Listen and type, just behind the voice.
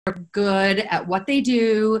good at what they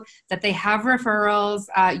do, that they have referrals.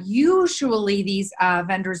 Usually these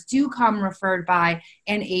vendors do come referred by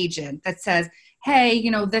an agent that says, hey,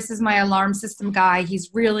 this is my alarm system guy. He's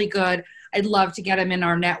really good. I'd love to get him in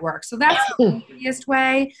our network. So that's the easiest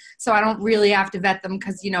way. So I don't really have to vet them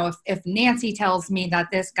because, if Nancy tells me that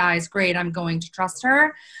this guy's great, I'm going to trust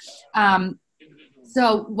her.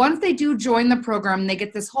 So once they do join the program, they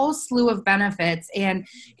get this whole slew of benefits. And,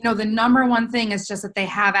 the number one thing is just that they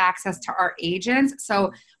have access to our agents.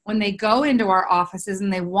 So when they go into our offices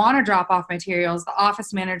and they want to drop off materials, the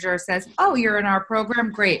office manager says, oh, you're in our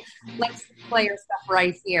program? Great. Let's display your stuff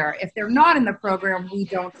right here. If they're not in the program, we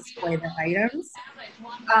don't display the items.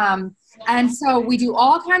 And so we do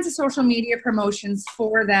all kinds of social media promotions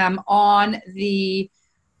for them on the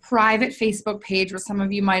private Facebook page, which some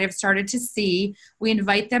of you might have started to see. We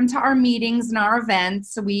invite them to our meetings and our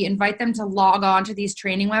events. So we invite them to log on to these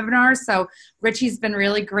training webinars. So Richie's been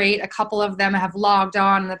really great. A couple of them have logged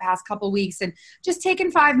on in the past couple of weeks and just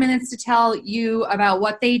taken 5 minutes to tell you about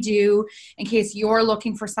what they do in case you're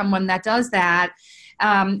looking for someone that does that.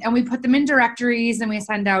 And we put them in directories and we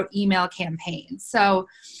send out email campaigns. So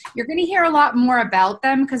you're going to hear a lot more about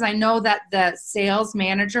them because I know that the sales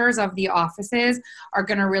managers of the offices are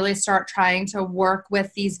going to really start trying to work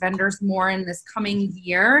with these vendors more in this coming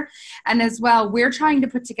year. And as well, we're trying to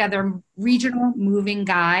put together regional moving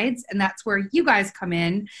guides, and that's where you guys come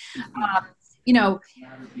in.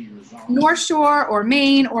 North Shore or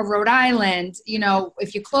Maine or Rhode Island,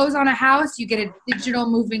 if you close on a house, you get a digital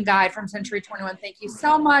moving guide from Century 21. Thank you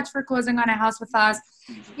so much for closing on a house with us.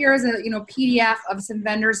 Here's a PDF of some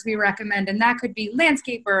vendors we recommend, and that could be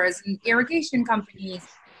landscapers and irrigation companies,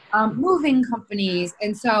 moving companies.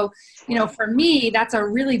 And so, for me, that's a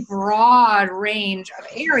really broad range of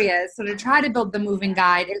areas. So to try to build the moving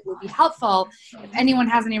guide, it would be helpful if anyone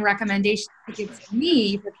has any recommendations to give to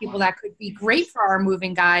me for people that could be great for our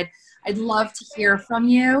moving guide. I'd love to hear from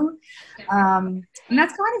you. And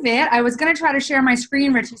that's kind of it. I was going to try to share my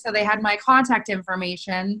screen, Richie, so they had my contact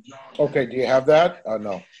information. Okay. Do you have that?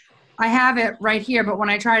 No. I have it right here, but when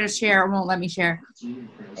I try to share, it won't let me share.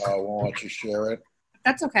 Won't let you share it?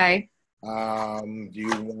 That's okay. Do you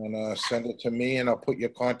want to send it to me and I'll put your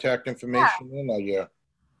contact information in? Or yeah.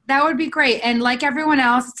 That would be great. And like everyone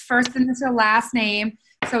else, it's first initial last name.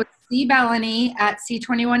 So it's cbellany at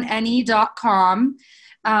c21ne.com.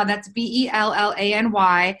 That's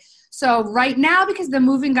BELLANY. So right now, because the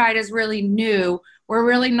moving guide is really new, we're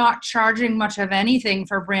really not charging much of anything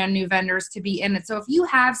for brand new vendors to be in it. So if you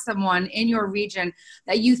have someone in your region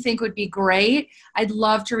that you think would be great, I'd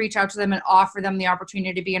love to reach out to them and offer them the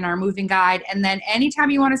opportunity to be in our moving guide. And then anytime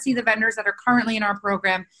you want to see the vendors that are currently in our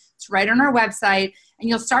program, it's right on our website. And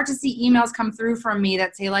you'll start to see emails come through from me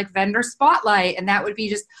that say like vendor spotlight. And that would be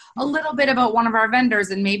just a little bit about one of our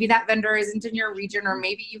vendors. And maybe that vendor isn't in your region, or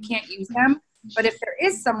maybe you can't use them. But if there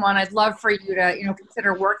is someone, I'd love for you to,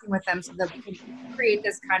 consider working with them so that we can create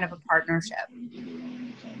this kind of a partnership.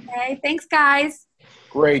 Okay, thanks, guys.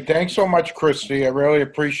 Great. Thanks so much, Christy. I really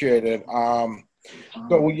appreciate it.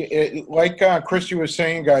 Like Christy was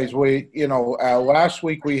saying, guys, last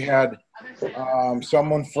week we had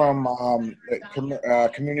someone from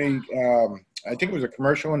community, I think it was a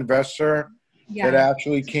commercial investor that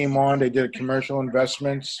actually came on. They did commercial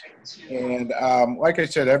investments. And like I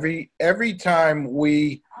said, every time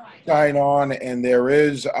we sign on and there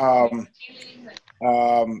is,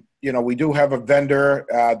 we do have a vendor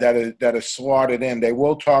that is slotted in. They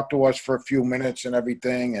will talk to us for a few minutes and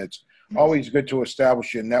everything. It's always good to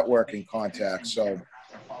establish your networking contacts. So,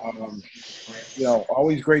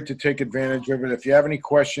 always great to take advantage of it. If you have any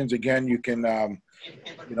questions, again, you can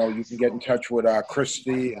get in touch with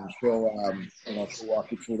Christy, and she'll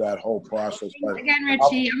walk you through that whole process. But again,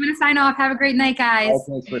 Richie, I'm going to sign off. Have a great night, guys.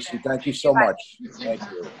 Okay, Christy. Thank you so much. Thank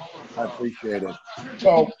you. I appreciate it.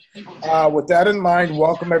 So, with that in mind,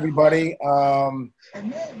 welcome everybody. I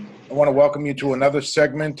want to welcome you to another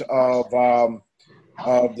segment of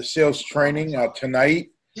the sales training tonight.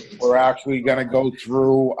 We're actually going to go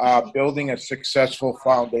through building a successful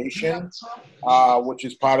foundation, which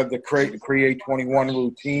is part of the Create 21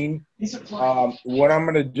 routine. What I'm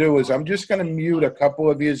going to do is I'm just going to mute a couple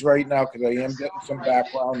of yous right now because I am getting some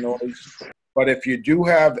background noise. But if you do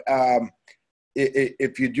have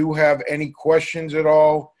any questions at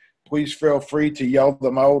all, please feel free to yell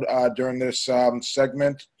them out during this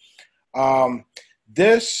segment.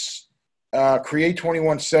 This Create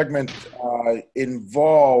 21 segment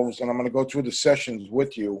involves, and I'm going to go through the sessions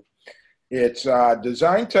with you. It's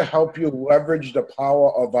designed to help you leverage the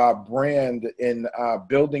power of our brand in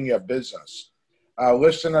building your business.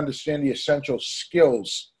 Listen and understand the essential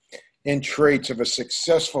skills and traits of a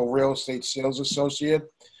successful real estate sales associate.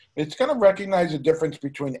 It's going to recognize the difference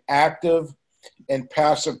between active and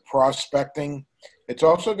passive prospecting. It's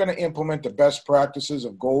also going to implement the best practices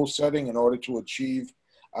of goal setting in order to achieve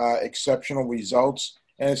exceptional results.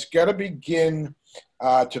 And it's got to begin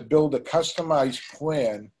to build a customized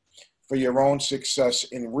plan for your own success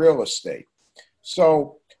in real estate.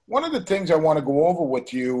 So one of the things I want to go over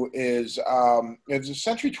with you is the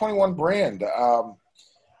Century 21 brand.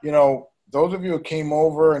 You know, those of you who came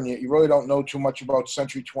over and you really don't know too much about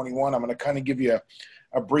Century 21, I'm going to kind of give you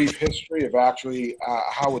a brief history of actually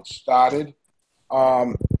how it started.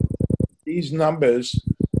 These numbers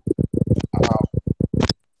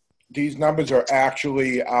are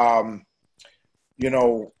actually, you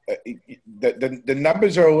know, the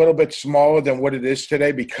numbers are a little bit smaller than what it is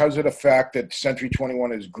today because of the fact that Century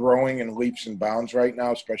 21 is growing in leaps and bounds right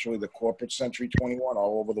now, especially the corporate Century 21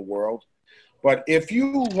 all over the world. But if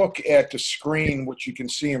you look at the screen, which you can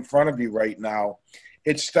see in front of you right now,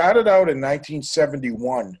 it started out in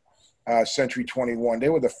 1971, Century 21. They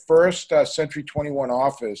were the first Century 21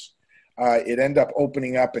 office. It ended up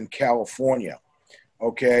opening up in California.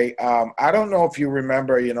 Okay. I don't know if you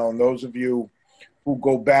remember, you know, and those of you who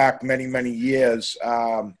go back many, many years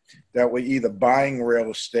that were either buying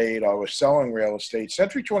real estate or were selling real estate,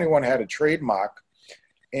 Century 21 had a trademark.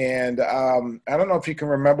 And I don't know if you can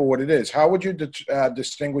remember what it is. How would you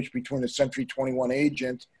distinguish between a Century 21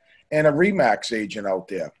 agent and a RE/MAX agent out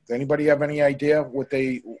there? Does anybody have any idea what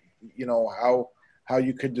they, you know, how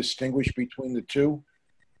you could distinguish between the two?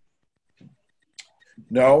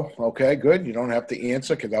 No? Okay, good. You don't have to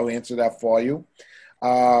answer because I'll answer that for you.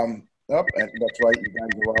 And that's right. You guys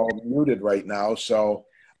are all muted right now. So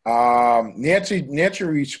Nancy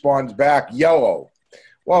responds back, yellow.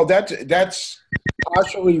 Well, that's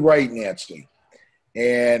partially right, Nancy.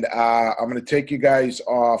 And I'm going to take you guys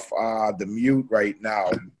off the mute right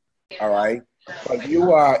now. All right. But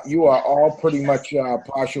you are all pretty much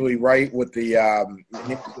partially right with the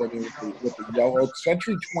yellow.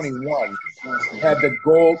 Century 21 had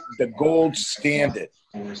the gold standard.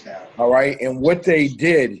 All right. And what they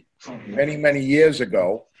did many years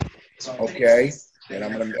ago, okay, and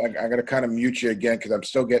I'm gonna kind of mute you again because I'm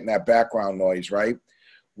still getting that background noise, right?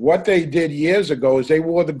 What they did years ago is they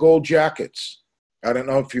wore the gold jackets. I don't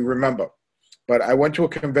know if you remember, but I went to a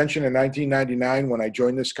convention in 1999 when I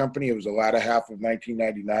joined this company. It was the latter half of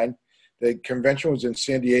 1999. The convention was in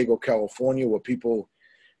San Diego, California, where people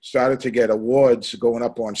started to get awards going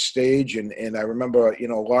up on stage. And I remember, you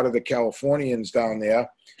know, a lot of the Californians down there,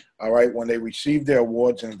 all right, when they received their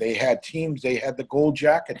awards and they had teams, they had the gold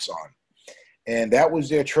jackets on. And that was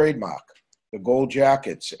their trademark, the gold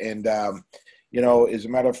jackets. And, you know, as a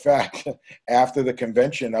matter of fact, after the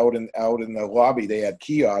convention out in the lobby, they had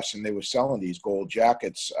kiosks and they were selling these gold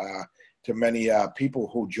jackets to many people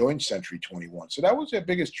who joined Century 21. So that was their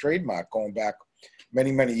biggest trademark going back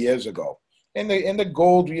many years ago. And the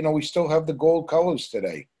gold, you know, we still have the gold colors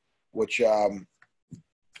today, which is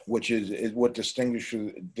what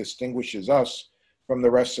distinguishes us from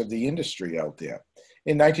the rest of the industry out there.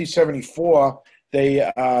 In 1974,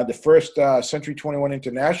 the first Century 21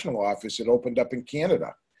 International office had opened up in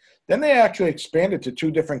Canada. Then they actually expanded to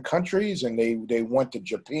 2 different countries, and they went to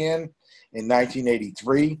Japan in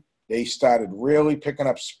 1983. They started really picking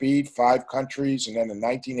up speed, 5 countries, and then in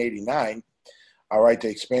 1989, all right, they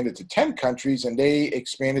expanded to 10 countries, and they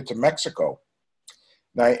expanded to Mexico.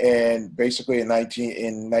 And basically in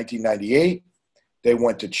 1998, they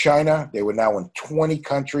went to China. They were now in 20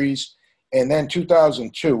 countries. And then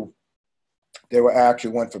 2002, they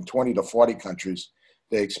went from 20 to 40 countries.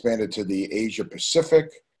 They expanded to the Asia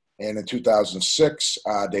Pacific. And in 2006,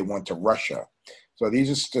 they went to Russia. So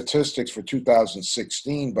these are statistics for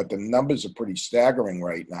 2016, but the numbers are pretty staggering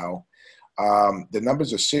right now. The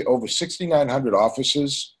numbers are over 6,900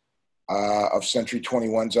 offices of Century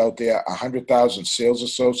 21s out there, 100,000 sales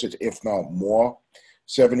associates, if not more,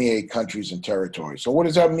 78 countries and territories. So what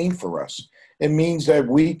does that mean for us? It means that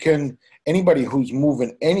we can, anybody who's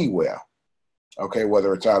moving anywhere, okay,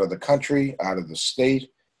 whether it's out of the country, out of the state,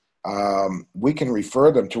 we can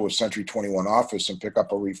refer them to a Century 21 office and pick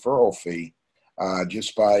up a referral fee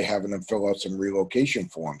just by having them fill out some relocation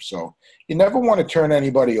forms. So you never want to turn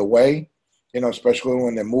anybody away, you know, especially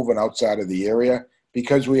when they're moving outside of the area,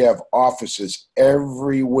 because we have offices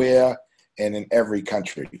everywhere and in every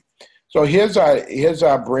country. So here's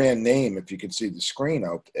our brand name, if you can see the screen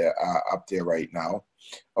up there right now.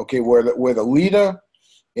 Okay, we're the leader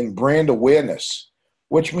in brand awareness,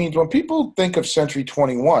 which means when people think of Century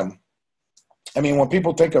 21, I mean, when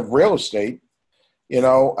people think of real estate, you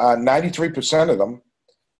know, 93% of them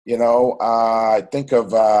Think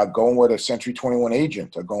of going with a Century 21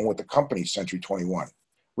 agent or going with the company Century 21.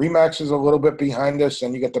 RE/MAX is a little bit behind us,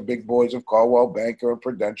 and you get the big boys of Coldwell Banker and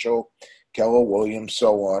Prudential, Keller Williams,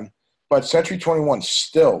 so on. But Century 21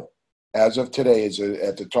 still, as of today, is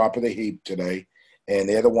at the top of the heap today, and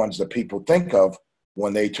they're the ones that people think of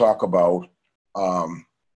when they talk about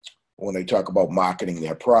marketing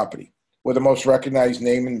their property. We're the most recognized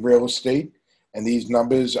name in real estate, and these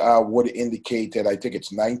numbers would indicate that I think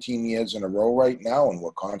it's 19 years in a row right now, and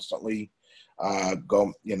we're constantly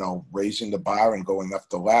raising the bar and going up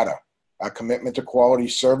the ladder. Our commitment to quality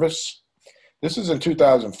service. This is in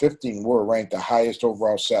 2015. We're ranked the highest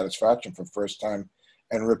overall satisfaction for first-time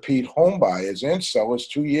and repeat home buyers and sellers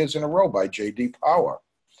 2 years in a row by J.D. Power.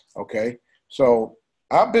 Okay, so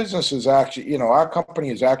our business is actually, our company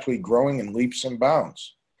is actually growing in leaps and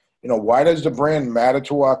bounds. Why does the brand matter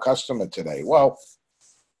to our customer today? Well,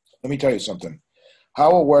 let me tell you something.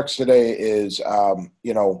 How it works today is,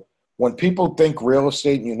 when people think real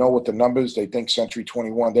estate and what the numbers, they think Century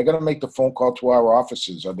 21, they're going to make the phone call to our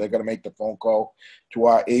offices, or they're going to make the phone call to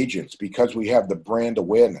our agents because we have the brand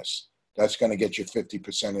awareness. That's going to get you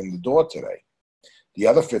 50% in the door today. The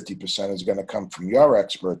other 50% is going to come from your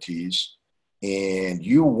expertise and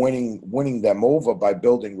you winning them over by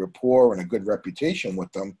building rapport and a good reputation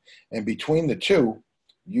with them. And between the two,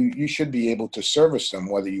 you should be able to service them,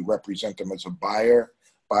 whether you represent them as a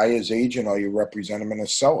buyer's agent, or you represent them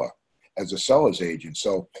as a seller's agent.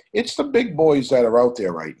 So it's the big boys that are out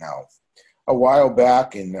there right now. A while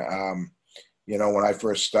back, and when I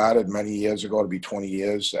first started many years ago, to be 20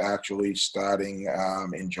 years actually, starting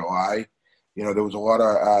in July, there was a lot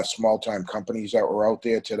of small-time companies that were out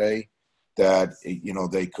there today that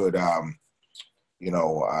they could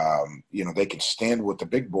they could stand with the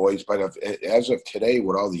big boys. But as of today,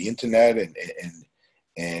 with all the internet and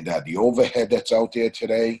the overhead that's out there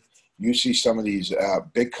today, you see some of these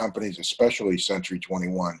big companies, especially Century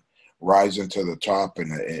 21, rising to the top,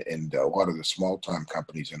 and a lot of the small-time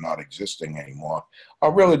companies are not existing anymore. I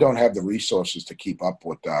really don't have the resources to keep up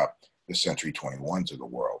with the Century 21s of the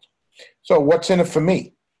world. So what's in it for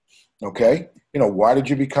me? Okay, why did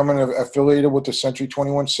you become affiliated with the Century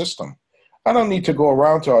 21 system? I don't need to go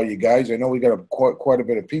around to all you guys. I know we got quite a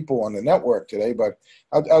bit of people on the network today, but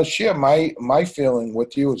I'll share my feeling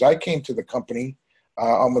with you. As I came to the company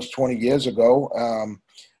almost 20 years ago,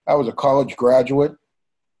 I was a college graduate.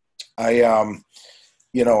 I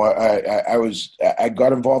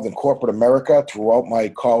got involved in corporate America throughout my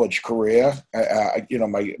college career.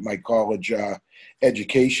 My college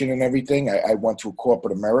education and everything. I went through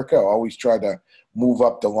corporate America. I always tried to move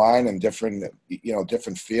up the line in different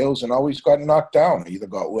fields, and always got knocked down. I either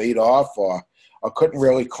got laid off or I couldn't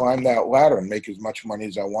really climb that ladder and make as much money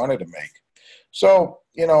as I wanted to make. So,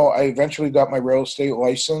 I eventually got my real estate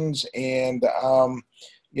license, and the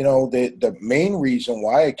main reason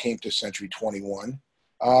why I came to Century 21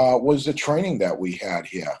 was the training that we had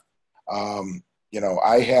here.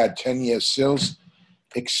 I had 10 years sales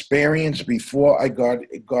experience before I got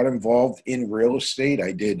involved in real estate.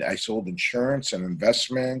 I sold insurance and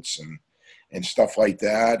investments and stuff like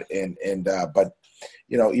that. But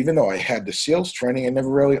even though I had the sales training, I never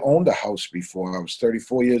really owned a house before. I was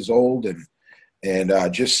 34 years old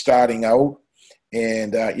and just starting out.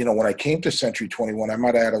 And, when I came to Century 21, I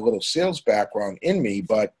might have had a little sales background in me,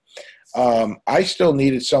 but I still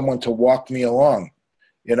needed someone to walk me along,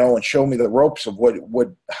 and show me the ropes of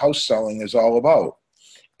what house selling is all about.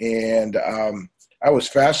 And I was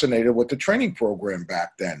fascinated with the training program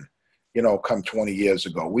back then, come 20 years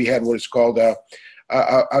ago. We had what is called a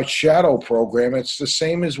shadow program. It's the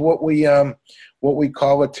same as what we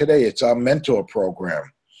call it today. It's our mentor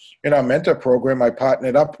program. In our mentor program, I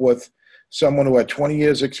partnered up with someone who had 20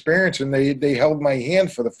 years experience, and they held my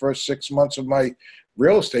hand for the first 6 months of my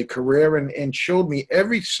real estate career and showed me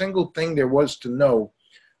every single thing there was to know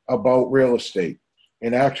about real estate,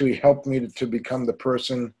 and actually helped me to become the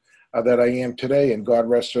person that I am today. And God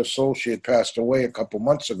rest her soul, she had passed away a couple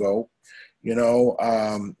months ago,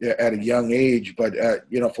 at a young age. But, if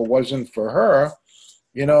it wasn't for her,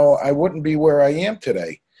 I wouldn't be where I am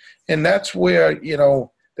today. And that's where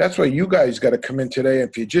you guys got to come in today.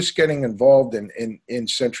 If you're just getting involved in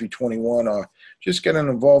Century 21 or just getting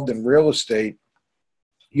involved in real estate,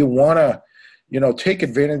 you want to, take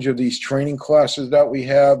advantage of these training classes that we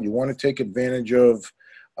have. You want to take advantage of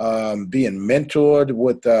being mentored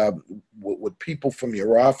with people from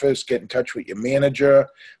your office. Get in touch with your manager,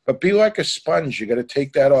 but be like a sponge. You got to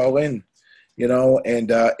take that all in,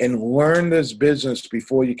 and learn this business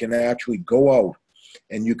before you can actually go out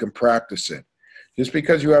and you can practice it. Just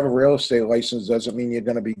because you have a real estate license doesn't mean you're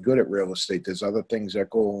going to be good at real estate. There's other things that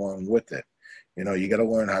go along with it. You know, you got to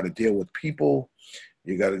learn how to deal with people.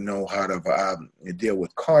 You got to know how to deal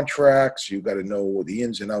with contracts. You got to know the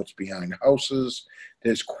ins and outs behind houses.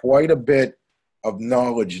 There's quite a bit of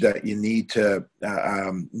knowledge that you need to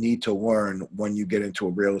learn when you get into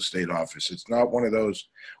a real estate office. It's not one of those.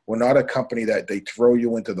 We're not a company that they throw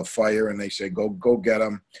you into the fire and they say go get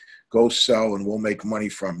them, go sell, and we'll make money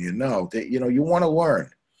from you. No, you want to learn.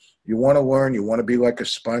 You want to learn. You want to be like a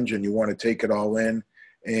sponge, and you want to take it all in.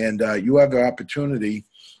 And you have the opportunity.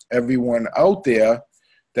 Everyone out there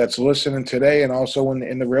that's listening today, and also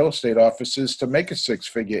in the real estate offices, to make a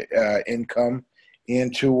six-figure income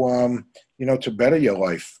and to to better your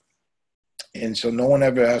life. And so no one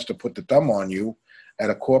ever has to put the thumb on you at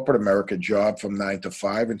a corporate America job from 9 to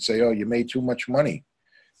 5 and say, oh, you made too much money.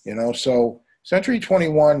 So Century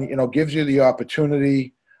 21, gives you the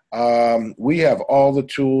opportunity. We have all the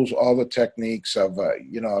tools, all the techniques. I've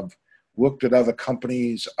looked at other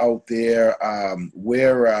companies out there.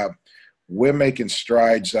 We're making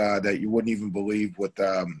strides that you wouldn't even believe with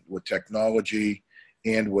technology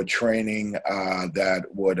and with training that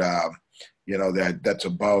would that's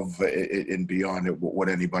above and beyond what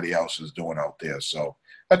anybody else is doing out there. So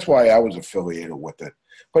that's why I was affiliated with it.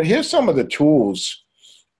 But here's some of the tools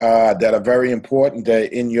that are very important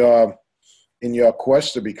in your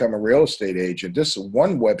quest to become a real estate agent. This is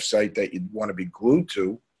one website that you'd want to be glued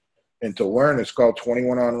to and to learn. It's called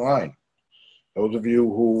 21 Online. Those of you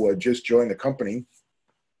who just joined the company,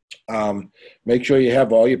 make sure you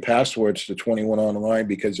have all your passwords to 21 Online,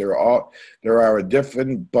 because there are a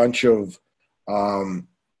different bunch of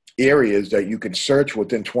areas that you can search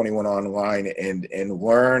within 21 Online and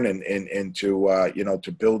learn and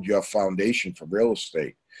to build your foundation for real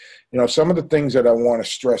estate. Some of the things that I want to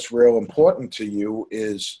stress real important to you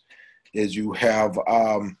is you have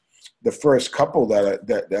the first couple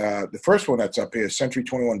the first one that's up here is Century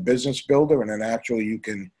 21 Business Builder, and then actually you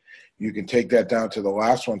can take that down to the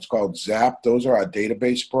last one. It's called Zap. Those are our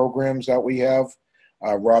database programs that we have.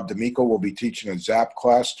 Rob D'Amico will be teaching a Zap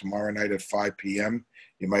class tomorrow night at 5 p.m.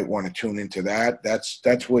 You might want to tune into that.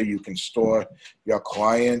 That's where you can store your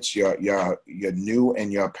clients, your new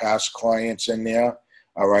and your past clients in there.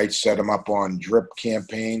 All right, set them up on drip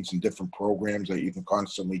campaigns and different programs that you can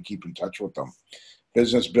constantly keep in touch with them.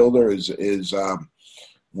 Business Builder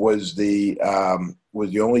was the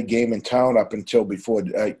only game in town up until before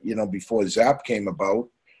Zap came about,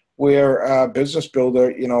 where Business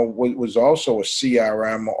Builder was also a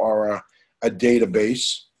CRM or a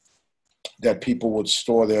database that people would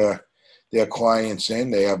store their clients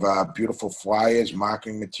in. They have beautiful flyers,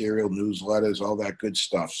 marketing material, newsletters, all that good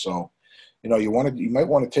stuff. So you might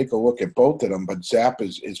want to take a look at both of them, but Zap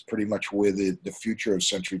is pretty much where the future of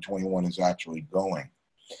Century 21 is actually going.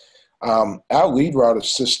 Our lead router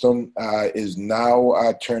system is now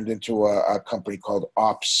turned into a company called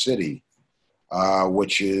OpsCity,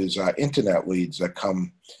 which is internet leads that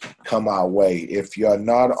come our way. If you're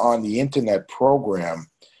not on the internet program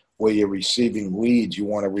where you're receiving leads, you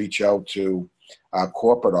want to reach out to our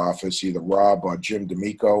corporate office, either Rob or Jim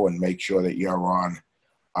D'Amico, and make sure that you're on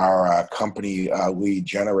our company lead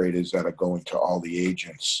generators that are going to all the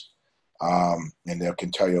agents. And they can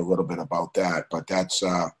tell you a little bit about that. But that's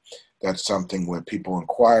something where people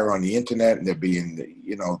inquire on the internet, and they're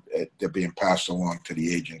being passed along to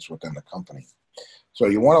the agents within the company. So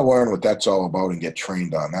you want to learn what that's all about and get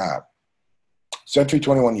trained on that. Century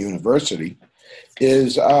 21 University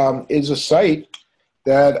is a site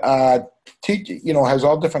that has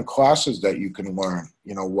all different classes that you can learn,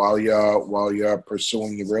 while you're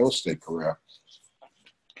pursuing your real estate career.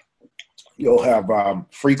 You'll have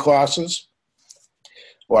free classes.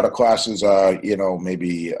 A lot of classes are,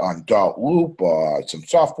 maybe on Loop or some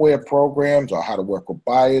software programs, or how to work with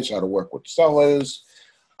buyers, how to work with sellers,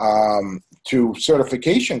 to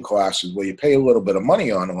certification classes where you pay a little bit of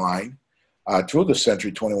money online through the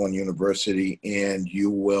Century 21 University, and you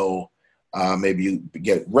will maybe you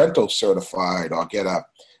get rental certified or get a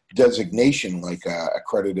designation like a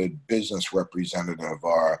accredited business representative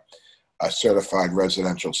or a certified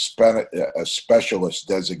residential specialist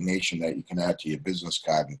designation that you can add to your business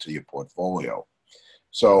card and to your portfolio.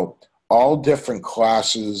 So all different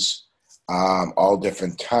classes, all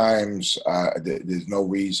different times. There's no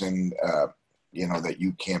reason, that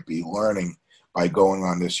you can't be learning by going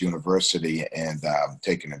on this university and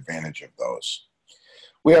taking advantage of those.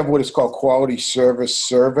 We have what is called quality service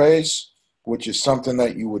surveys, which is something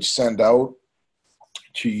that you would send out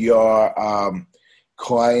to your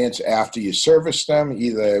clients after you service them,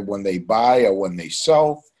 either when they buy or when they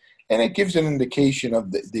sell. and it gives an indication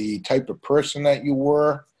of the type of person that you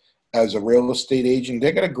were as a real estate agent.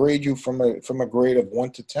 They're going to grade you from a grade of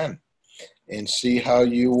 1 to 10, and see how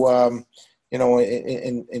you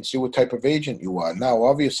and see what type of agent you are. Now,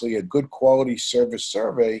 obviously, a good quality service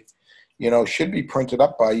survey, should be printed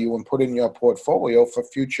up by you and put in your portfolio for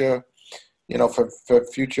future, for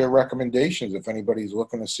future recommendations. If anybody's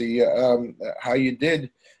looking to see how you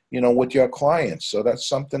did, with your clients. So that's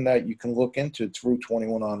something that you can look into through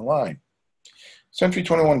 21 Online. Century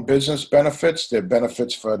 21 Business Benefits. They're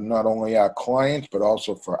benefits for not only our clients, but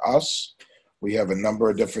also for us. We have a number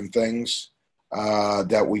of different things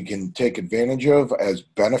that we can take advantage of as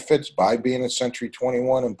benefits by being a Century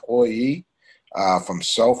 21 employee, from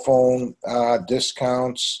cell phone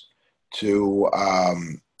discounts to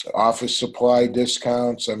office supply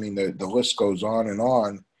discounts. I mean, the list goes on and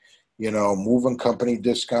on. Moving company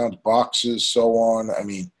discounts, boxes, so on. I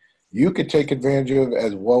mean, you could take advantage of,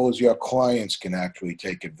 as well as your clients can actually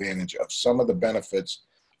take advantage of, some of the benefits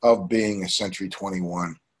of being a Century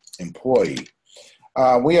 21 employee.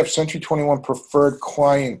 We have Century 21 Preferred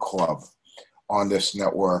Client Club on this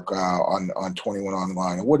network, on 21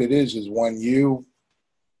 Online. And what it is when you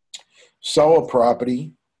sell a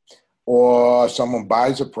property or someone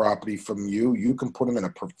buys a property from you, you can put them in a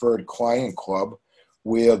Preferred Client Club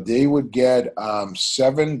where they would get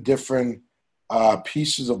 7 different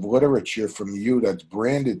pieces of literature from you that's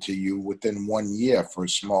branded to you within 1 year for a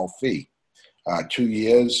small fee. 2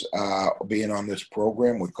 years being on this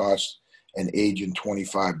program would cost an agent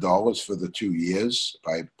 $25 for the 2 years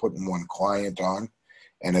by putting one client on.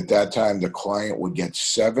 And at that time, the client would get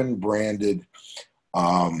 7 branded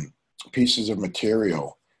pieces of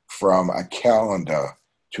material, from a calendar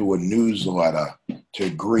to a newsletter to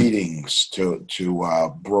greetings to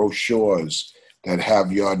brochures that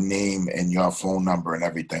have your name and your phone number and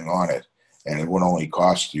everything on it. And it would only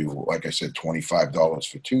cost you, like I said, $25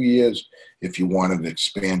 for 2 years. If you wanted to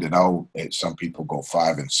expand it out, some people go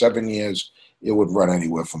 5 and 7 years. It would run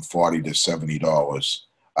anywhere from $40 to $70.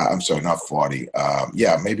 I'm sorry, not 40.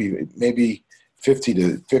 Maybe $50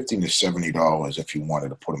 to $70 if you wanted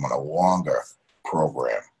to put them on a longer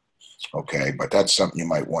program. Okay, but that's something you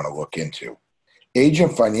might want to look into.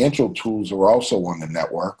 Agent financial tools are also on the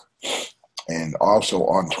network and also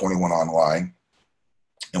on 21 Online.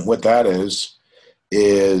 And what that is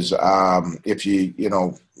if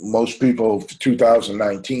most people for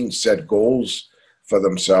 2019 set goals for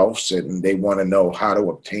themselves, and they want to know how to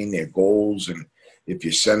obtain their goals. And if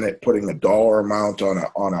you putting a dollar amount on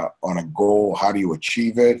a goal, how do you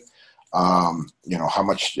achieve it? How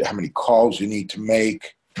many calls you need to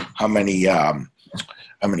make, how many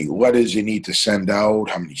letters you need to send out,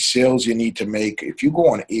 how many sales you need to make. If you go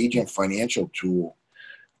on Agent Financial Tool,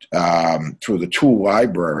 through the tool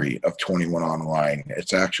library of 21 Online,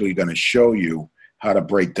 it's actually going to show you how to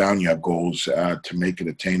break down your goals to make it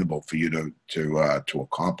attainable for you to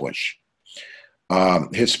accomplish.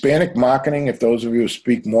 Hispanic marketing, if those of you who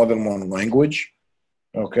speak more than one language,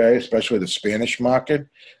 okay, especially the Spanish market,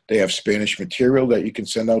 they have Spanish material that you can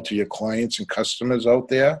send out to your clients and customers out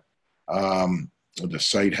there. The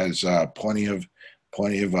site has plenty of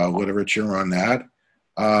literature on that.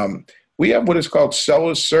 We have what is called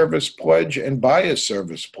Seller's Service Pledge and Buyer's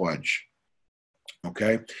Service Pledge.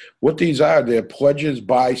 Okay, what these are, they're pledges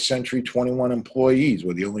by Century 21 employees.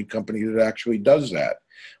 We're the only company that actually does that,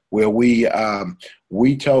 where we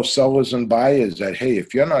tell sellers and buyers that, hey,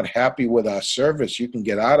 if you're not happy with our service, you can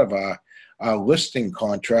get out of our listing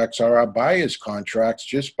contracts or our buyers contracts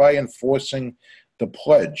just by enforcing the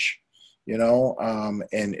pledge.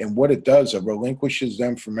 And what it does, it relinquishes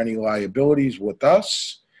them from any liabilities with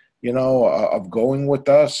us, of going with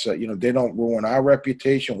us. They don't ruin our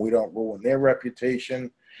reputation. We don't ruin their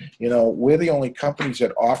reputation. We're the only companies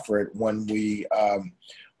that offer it when we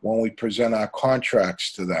present our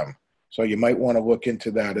contracts to them. So you might want to look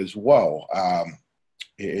into that as well.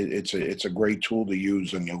 It's a great tool to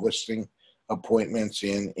use in your listing appointments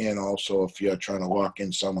and also if you're trying to lock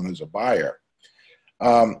in someone as a buyer.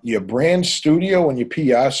 Your brand studio and your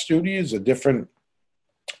PR studios are different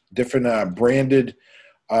branded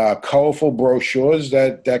colorful brochures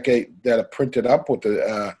that are printed up with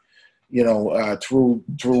the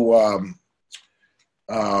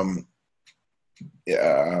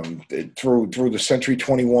through the Century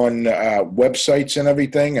 21 websites and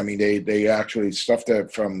everything. I mean, they actually stuff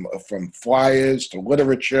that from flyers to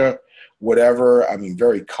literature, whatever. I mean,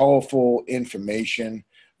 very colorful information,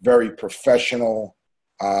 very professional,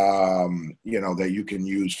 that you can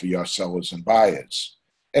use for your sellers and buyers.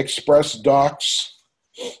 Express Docs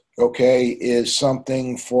okay, is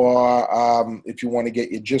something for if you want to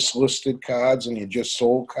get your just listed cards and your just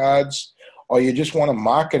sold cards, or you just want to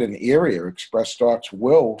market an area. Express Docs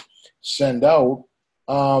will send out,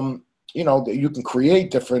 that you can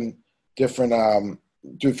create different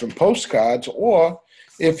postcards, or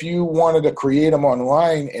if you wanted to create them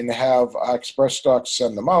online and have Express Docs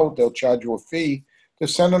send them out, they'll charge you a fee to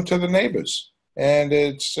send them to the neighbors. And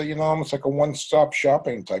it's, almost like a one-stop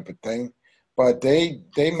shopping type of thing. But they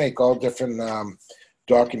make all different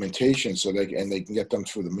documentation so they can get them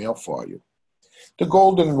through the mail for you. The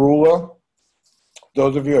golden ruler,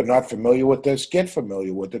 those of you who are not familiar with this, get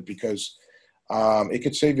familiar with it, because it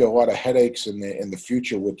could save you a lot of headaches in the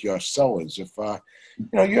future with your sellers. If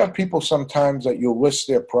you have people sometimes that you list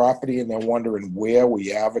their property and they're wondering where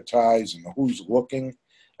we advertise and who's looking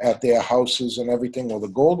at their houses and everything. Well, the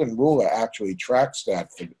golden ruler actually tracks that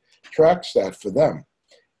for them.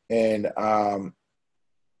 And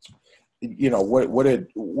what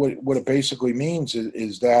it basically means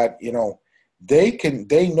is that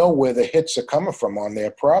they know where the hits are coming from on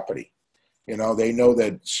their property. They know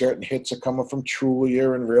that certain hits are coming from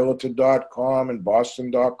Trulia and Realtor.com and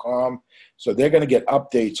Boston.com. So they're going to get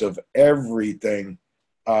updates of everything,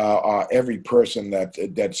 every person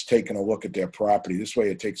that's taking a look at their property. This way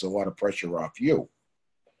it takes a lot of pressure off you.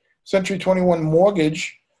 Century 21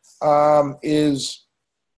 Mortgage is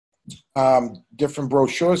different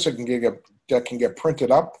brochures that can get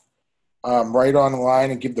printed up right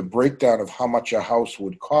online and give the breakdown of how much a house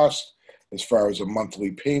would cost, as far as a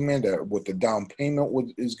monthly payment, what the down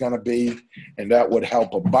payment is going to be, and that would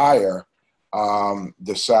help a buyer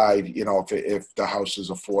decide, if the house is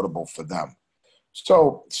affordable for them.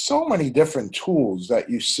 So many different tools that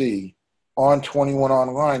you see on 21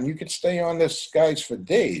 Online. You could stay on this, guys, for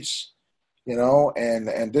days,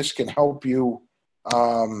 and this can help you,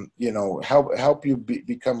 help you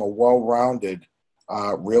become a well-rounded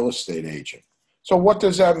real estate agent. So what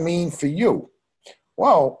does that mean for you?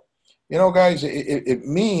 Well, guys, it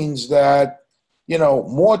means that,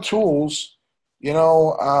 more tools,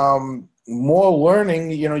 more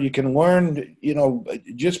learning, you can learn,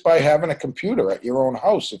 just by having a computer at your own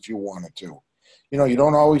house if you wanted to. You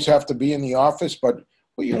don't always have to be in the office, but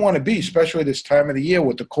what you want to be, especially this time of the year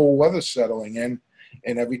with the cold weather settling in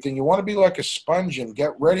and everything, you want to be like a sponge and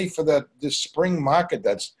get ready for this spring market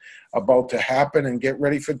that's about to happen, and get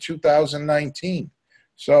ready for 2019.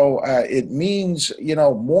 So it means,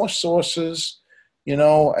 more sources,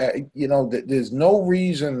 there's no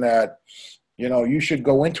reason that, you should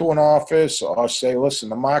go into an office or say, listen,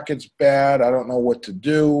 the market's bad. I don't know what to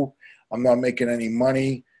do. I'm not making any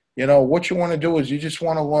money. What you want to do is you just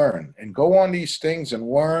want to learn and go on these things and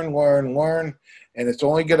learn. And it's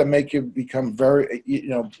only going to make you become going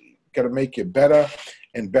to make you better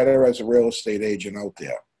and better as a real estate agent out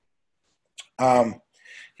there.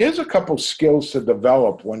 Here's a couple skills to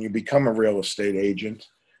develop when you become a real estate agent.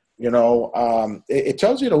 It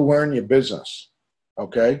tells you to learn your business,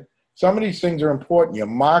 okay? Some of these things are important. Your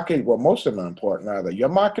market, well, most of them are important, rather. Your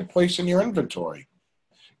marketplace and your inventory.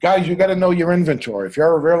 Guys, you got to know your inventory. If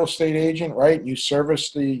you're a real estate agent, right, you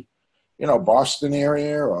service the, Boston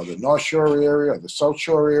area or the North Shore area or the South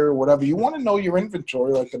Shore area, whatever, you want to know your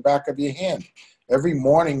inventory like the back of your hand. Every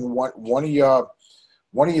morning, one of your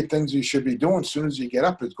things you should be doing as soon as you get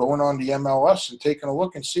up is going on the MLS and taking a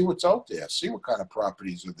look and see what's out there, see what kind of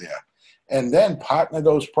properties are there. And then partner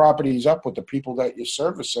those properties up with the people that you're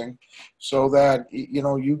servicing so that,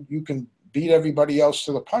 you can beat everybody else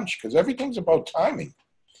to the punch, because everything's about timing.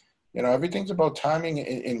 Everything's about timing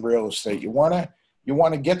in real estate. You want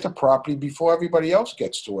to get the property before everybody else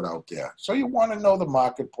gets to it out there. So you want to know the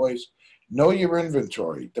marketplace, know your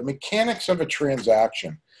inventory, the mechanics of a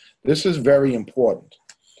transaction. This is very important.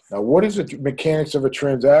 Now, what is the mechanics of a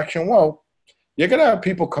transaction? Well, you're going to have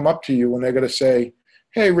people come up to you and they're going to say,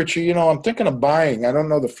 hey, Richie, I'm thinking of buying. I don't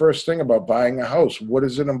know the first thing about buying a house. What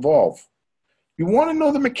does it involve? You want to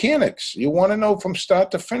know the mechanics. You want to know from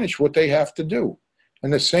start to finish what they have to do.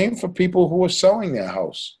 And the same for people who are selling their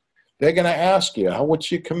house. They're going to ask you,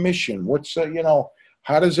 what's your commission? What's,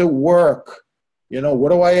 how does it work? What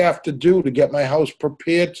do I have to do to get my house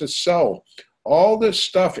prepared to sell? All this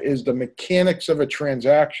stuff is the mechanics of a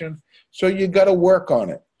transaction, so you got to work on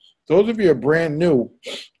it. Those of you who are brand new,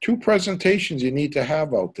 2 presentations you need to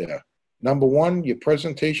have out there. Number 1, your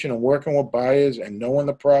presentation on working with buyers and knowing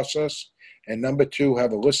the process. And number 2,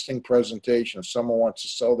 have a listing presentation if someone wants to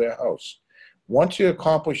sell their house. Once you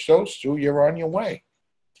accomplish those 2, you're on your way.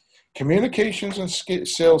 Communications and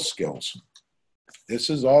sales skills. This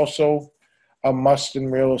is also a must in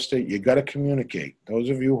real estate. You got to communicate. Those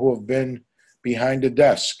of you who have been behind a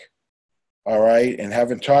desk, all right, and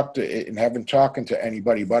haven't talking to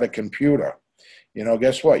anybody but a computer,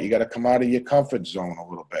 guess what? You got to come out of your comfort zone a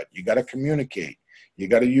little bit. You got to communicate. You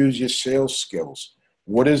got to use your sales skills.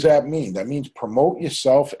 What does that mean? That means promote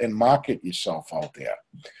yourself and market yourself out there.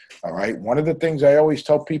 All right. One of the things I always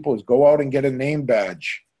tell people is go out and get a name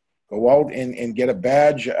badge. Go out and get a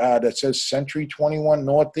badge that says Century 21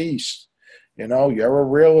 Northeast. You're a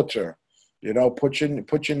realtor. Put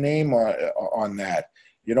your name on that.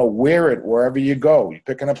 Wear it wherever you go. You're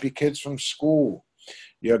picking up your kids from school.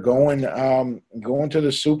 You're going to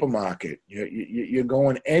the supermarket. You're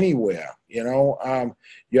going anywhere. You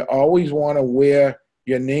always want to wear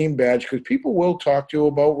your name badge because people will talk to you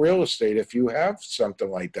about real estate if you have something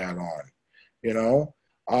like that on.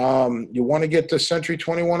 You want to get the Century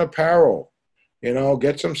 21 apparel.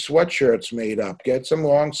 Get some sweatshirts made up. Get some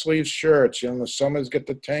long sleeve shirts. The summers get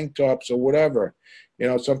the tank tops or whatever.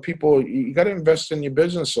 Some people, you got to invest in your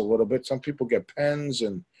business a little bit. Some people get pens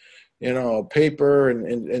and paper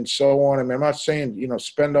and so on. I mean, I'm not saying,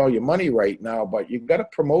 spend all your money right now, but you've got to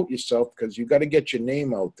promote yourself because you got to get your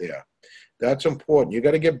name out there. That's important. You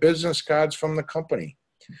got to get business cards from the company.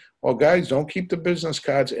 Well, guys, don't keep the business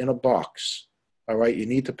cards in a box. All right. You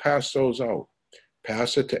need to pass those out.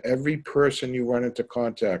 Pass it to every person you run into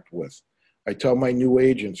contact with. I tell my new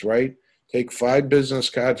agents, right? Take 5 business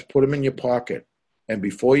cards, put them in your pocket. And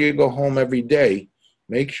before you go home every day,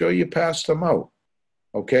 make sure you pass them out.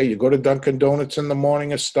 Okay, you go to Dunkin' Donuts in the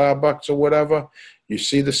morning or Starbucks or whatever, you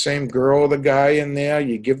see the same girl or the guy in there,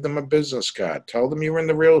 you give them a business card. Tell them you're in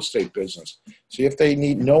the real estate business. See if they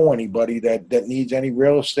know anybody that needs any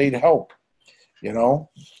real estate help. You're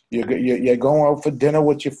going out for dinner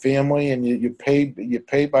with your family and you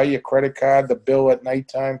pay by your credit card, the bill at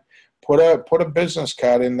nighttime. Put a business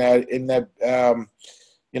card in the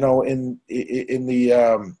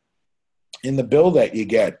bill that you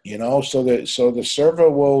get, so the server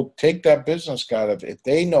will take that business card if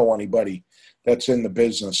they know anybody that's in the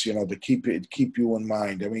business, to keep you in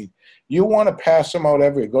mind. I mean, you want to pass them out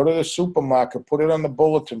go to the supermarket, put it on the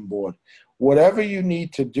bulletin board. Whatever you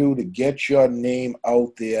need to do to get your name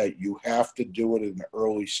out there, you have to do it in the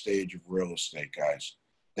early stage of real estate, guys.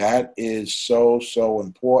 That is so, so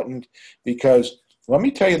important because let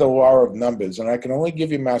me tell you the law of numbers, and I can only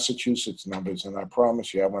give you Massachusetts numbers, and I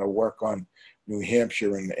promise you I'm going to work on New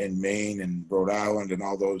Hampshire and Maine and Rhode Island and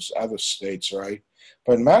all those other states, right?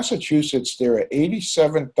 But in Massachusetts, there are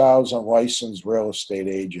 87,000 licensed real estate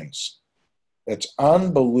agents. That's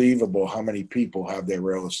unbelievable how many people have their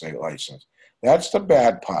real estate license. That's the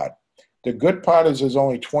bad part. The good part is there's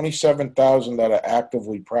only 27,000 that are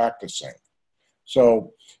actively practicing.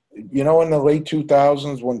 So, in the late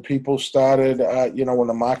 2000s when people started, when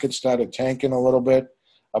the market started tanking a little bit,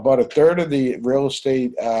 about a third of the real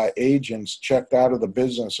estate agents checked out of the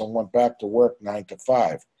business and went back to work 9 to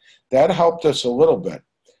 5. That helped us a little bit.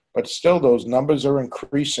 But still, those numbers are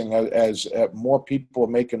increasing as more people are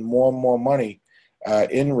making more and more money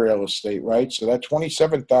in real estate, right? So that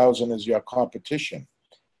 27,000 is your competition,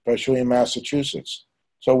 especially in Massachusetts.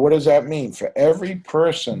 So what does that mean? For every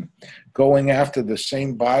person going after the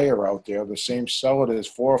same buyer out there, the same seller, there's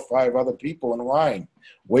 4 or 5 other people in line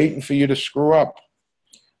waiting for you to screw up.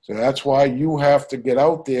 So that's why you have to get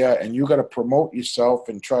out there and you got to promote yourself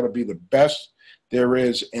and try to be the best there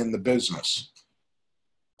is in the business.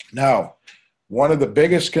 Now, one of the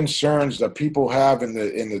biggest concerns that people have in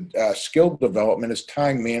the skill development is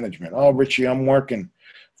time management. Oh, Richie, I'm working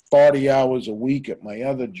 40 hours a week at my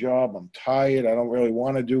other job. I'm tired. I don't really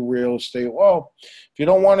want to do real estate. Well, if you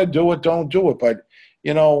don't want to do it, don't do it. But,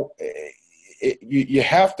 you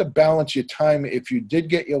have to balance your time. If you did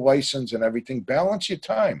get your license and everything, balance your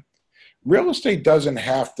time. Real estate doesn't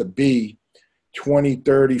have to be 20,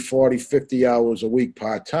 30, 40, 50 hours a week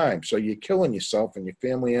part-time. So you're killing yourself and your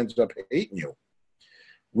family ends up hating you.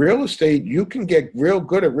 Real estate, you can get real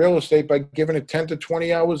good at real estate by giving it 10 to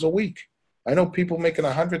 20 hours a week. I know people making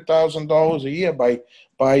 $100,000 a year by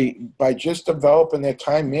just developing their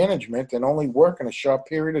time management and only working a short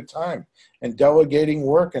period of time and delegating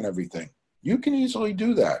work and everything. You can easily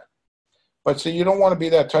do that. But so you don't want to be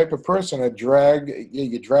that type of person that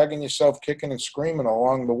you're dragging yourself kicking and screaming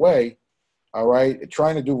along the way, all right,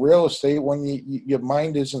 trying to do real estate when your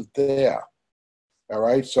mind isn't there, all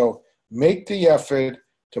right? So make the effort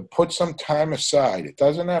to put some time aside. It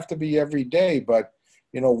doesn't have to be every day, but,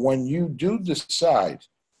 when you do decide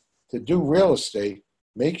to do real estate,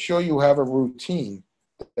 make sure you have a routine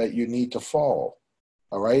that you need to follow,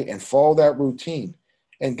 all right, and follow that routine.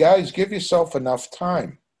 And guys, give yourself enough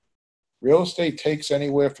time. Real estate takes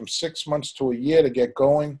anywhere from 6 months to a year to get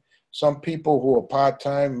going. Some people who are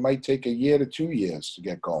part-time might take a year to 2 years to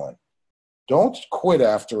get going. Don't quit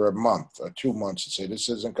after a month or 2 months and say, this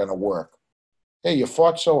isn't going to work. Hey, you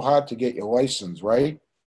fought so hard to get your license, right?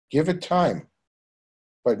 Give it time.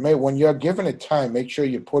 But when you're giving it time, make sure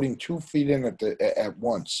you're putting 2 feet in at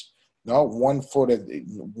once, not 1 foot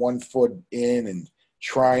in and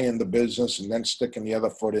trying the business and then sticking the other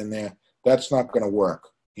foot in there. That's not going to work.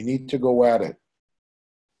 You need to go at it.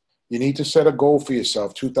 You need to set a goal for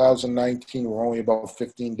yourself. 2019, we're only about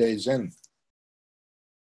 15 days in.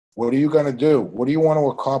 What are you going to do? What do you want to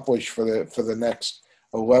accomplish for the next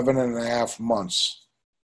 11 and a half months?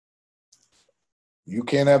 You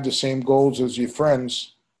can't have the same goals as your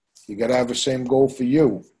friends. You got to have the same goal for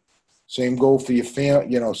you. Same goal for your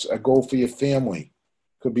a goal for your family.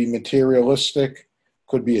 Could be materialistic,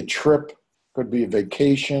 could be a trip, could be a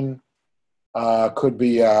vacation, could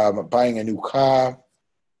be buying a new car,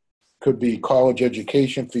 could be college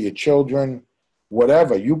education for your children,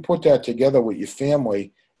 whatever. You put that together with your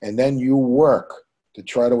family, and then you work to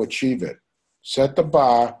try to achieve it. Set the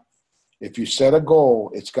bar. If you set a goal,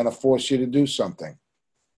 it's going to force you to do something.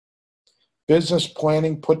 Business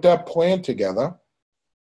planning, put that plan together.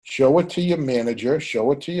 Show it to your manager.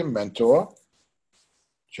 Show it to your mentor.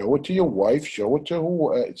 Show it to your wife. Show it to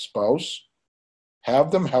your spouse. Have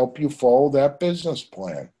them help you follow that business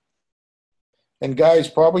plan. And guys,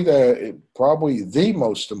 probably the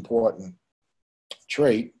most important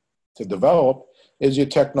trait to develop is your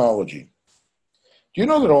technology. Do you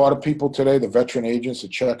know that a lot of people today, the veteran agents, are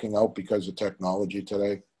checking out because of technology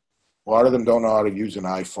today? A lot of them don't know how to use an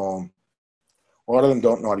iPhone. A lot of them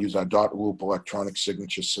don't know how to use our dot loop electronic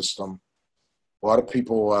signature system. A lot of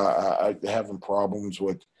people are having problems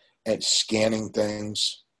with scanning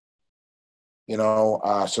things,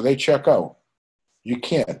 so they check out. You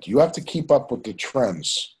can't. You have to keep up with the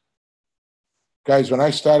trends. Guys, when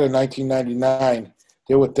I started in 1999,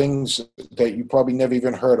 there were things that you probably never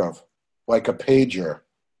even heard of, like a pager,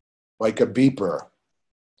 like a beeper,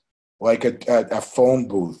 like a phone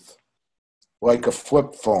booth, like a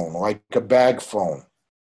flip phone, like a bag phone.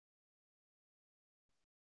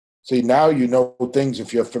 See, now you know things.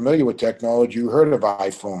 If you're familiar with technology, you heard of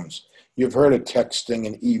iPhones. You've heard of texting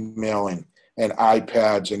and emailing and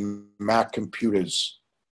iPads and Mac computers.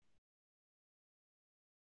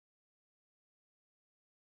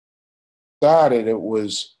 Started, it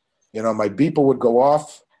was, my beeper would go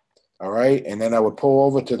off, all right, and then I would pull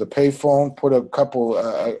over to the payphone, put a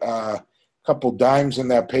couple dimes in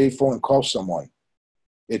that payphone and call someone.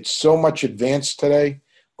 It's so much advanced today,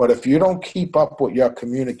 but if you don't keep up with your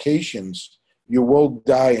communications, you will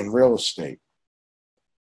die in real estate.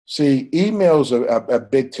 See, emails are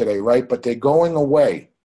big today, right? But they're going away.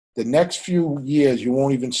 The next few years, you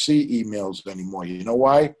won't even see emails anymore. You know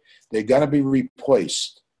why? They're going to be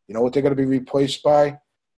replaced. You know what they're going to be replaced by?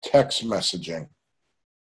 Text messaging.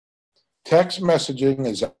 Text messaging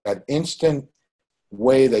is an instant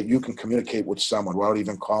way that you can communicate with someone without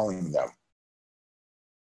even calling them.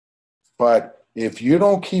 But if you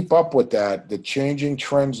don't keep up with that, the changing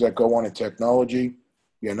trends that go on in technology,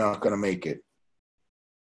 you're not going to make it.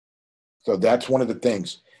 So that's one of the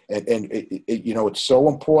things. And it's so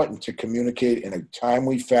important to communicate in a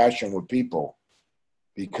timely fashion with people,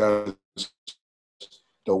 because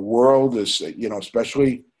the world is,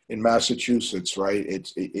 especially in Massachusetts, right?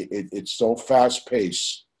 It's so fast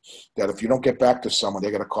paced that if you don't get back to someone,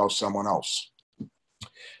 they're going to call someone else.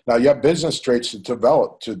 Now you have business traits to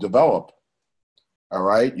develop. All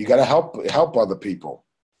right. You got to help other people.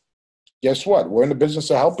 Guess what? We're in the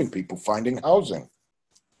business of helping people, finding housing.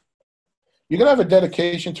 You got to have a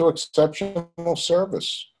dedication to exceptional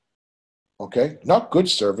service. Okay. Not good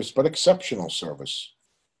service, but exceptional service.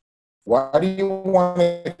 Why do you want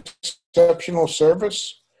exceptional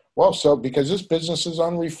service? Well, because this business is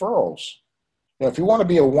on referrals. Now, if you want to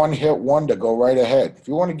be a one-hit wonder, go right ahead. If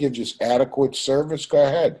you want to give just adequate service, go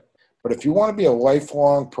ahead. But if you want to be a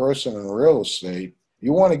lifelong person in real estate,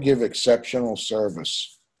 you want to give exceptional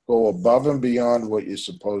service. Go above and beyond what you're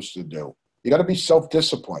supposed to do. You got to be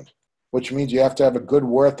self-disciplined, which means you have to have a good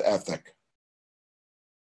work ethic.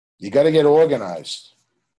 You got to get organized.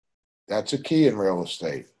 That's a key in real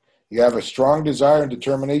estate. You have a strong desire and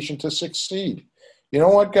determination to succeed. You know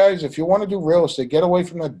what, guys? If you want to do real estate, get away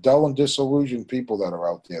from the dull and disillusioned people that are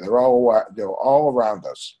out there. They're all around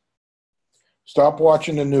us. Stop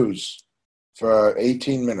watching the news for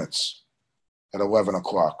 18 minutes at 11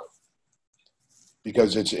 o'clock,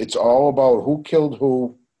 because it's all about who killed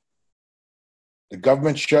who, the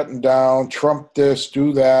government shutting down, Trump this,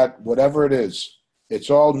 do that, whatever it is. It's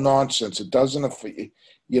all nonsense. It doesn't,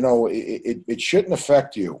 it shouldn't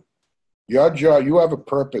affect you. Your job, you have a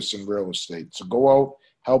purpose in real estate. So go out,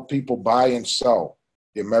 help people buy and sell.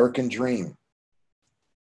 The American dream.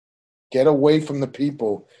 Get away from the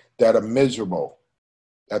people that are miserable.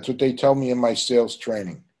 That's what they tell me in my sales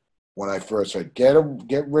training when I first said, get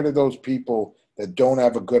rid of those people that don't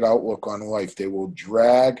have a good outlook on life. They will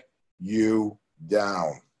drag you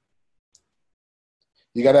down.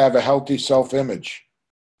 You got to have a healthy self-image.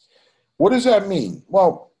 What does that mean?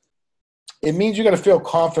 Well, it means you got to feel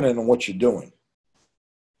confident in what you're doing.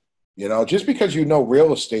 You know, just because you know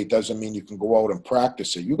real estate doesn't mean you can go out and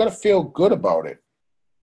practice it. You got to feel good about it.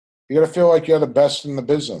 You got to feel like you're the best in the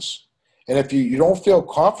business. And if you don't feel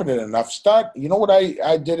confident enough, you know what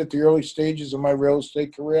I did at the early stages of my real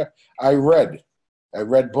estate career? I read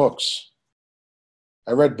books.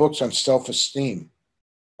 I read books on self-esteem.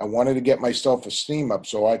 I wanted to get my self-esteem up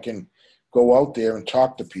so I can go out there and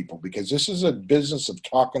talk to people, because this is a business of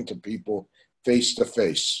talking to people face to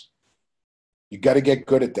face. You got to get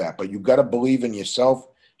good at that, but you got to believe in yourself.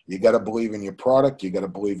 You got to believe in your product. You got to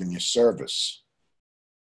believe in your service.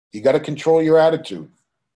 You got to control your attitude.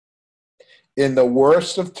 In the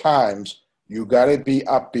worst of times, you got to be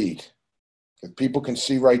upbeat, because people can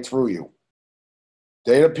see right through you.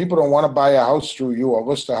 People don't want to buy a house through you or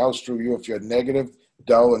list a house through you if you're negative,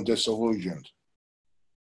 dull, and disillusioned.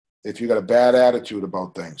 If you got a bad attitude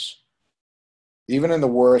about things. Even in the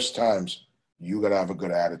worst times, you got to have a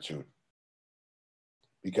good attitude,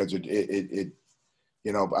 because it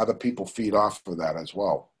other people feed off of that as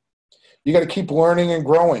well. You got to keep learning and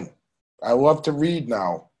growing. I love to read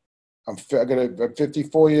now. I'm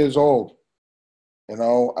 54 years old. You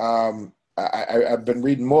know, I've been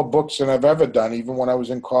reading more books than I've ever done, even when I was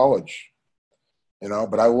in college. You know,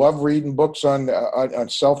 but I love reading books on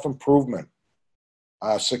self-improvement,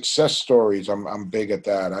 success stories. I'm big at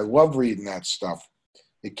that. I love reading that stuff.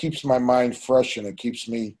 It keeps my mind fresh and it keeps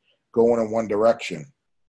me going in one direction.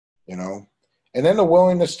 You know, and then the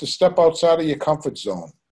willingness to step outside of your comfort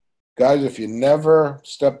zone. Guys, if you never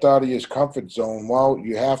stepped out of your comfort zone, well,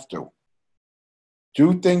 you have to.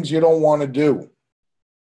 Do things you don't want to do.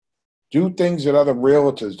 Do things that other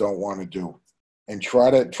realtors don't want to do, and try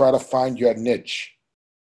to find your niche.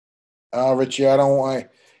 Richie, I don't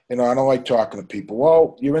like talking to people.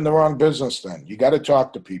 Well, you're in the wrong business then. You got to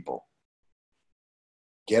talk to people.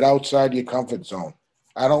 Get outside your comfort zone.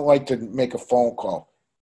 I don't like to make a phone call.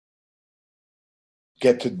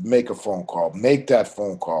 Get to make a phone call. Make that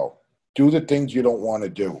phone call. Do the things you don't want to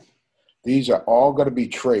do. These are all going to be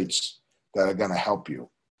traits that are going to help you.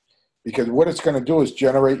 Because what it's going to do is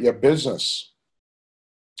generate your business.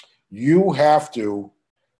 You have to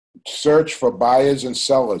search for buyers and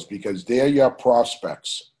sellers, because they're your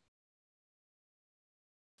prospects.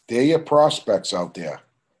 They're your prospects out there.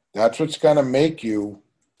 That's what's going to make you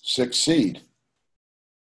succeed.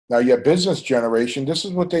 Now, your business generation, this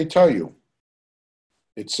is what they tell you.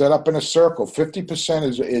 It's set up in a circle.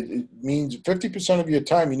 50% it means 50% of your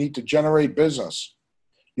time you need to generate business.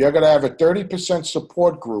 You're going to have a 30%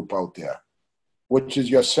 support group out there, which is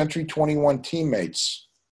your Century 21 teammates.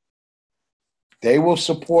 They will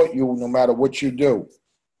support you no matter what you do.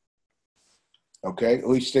 Okay? At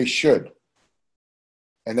least they should.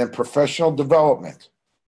 And then professional development.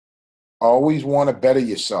 Always want to better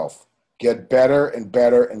yourself. Get better and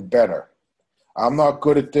better and better. I'm not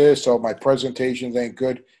good at this, so my presentations ain't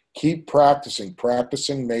good. Keep practicing.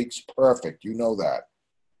 Practicing makes perfect. You know that.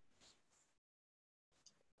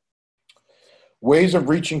 Ways of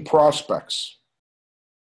reaching prospects.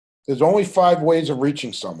 There's only 5 ways of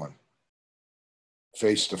reaching someone.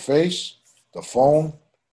 Face-to-face, the phone,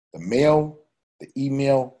 the mail, the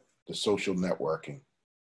email, the social networking.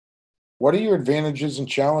 What are your advantages and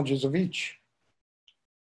challenges of each?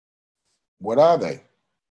 What are they?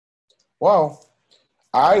 Well,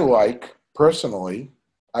 personally,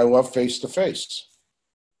 I love face-to-face.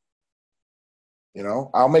 You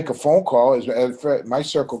know, I'll make a phone call. My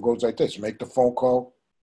circle goes like this. Make the phone call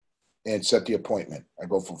and set the appointment. I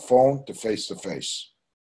go from phone to face-to-face.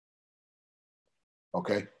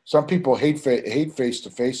 Okay? Some people hate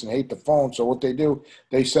face-to-face and hate the phone, so what they do,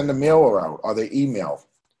 they send a mailer out or they email.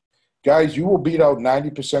 Guys, you will beat out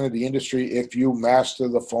 90% of the industry if you master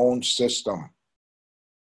the phone system.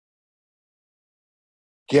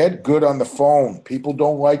 Get good on the phone. People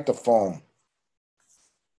don't like the phone.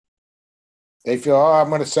 They feel, I'm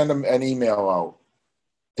going to send them an email out.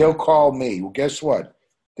 They'll call me. Well, guess what?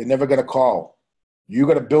 They're never going to call. You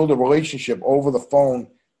got to build a relationship over the phone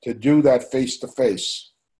to do that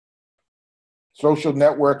face-to-face. Social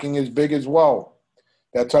networking is big as well.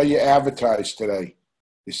 That's how you advertise today.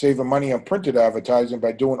 You're saving money on printed advertising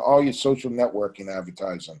by doing all your social networking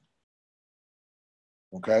advertising.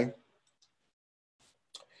 Okay?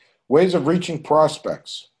 Ways of reaching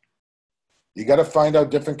prospects. You got to find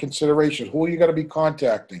out different considerations. Who are you going to be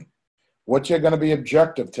contacting? What's going to be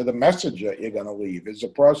objective to the message that you're going to leave? Is the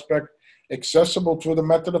prospect accessible through the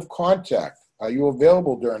method of contact? Are you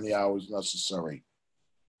available during the hours necessary?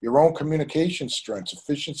 Your own communication strengths,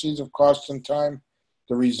 efficiencies of cost and time,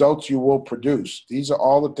 the results you will produce. These are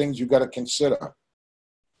all the things you got to consider.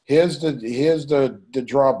 Here's the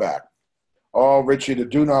drawback. Oh, Richie, the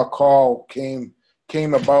do not call came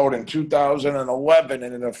about in 2011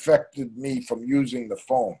 and it affected me from using the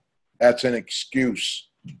phone. That's an excuse.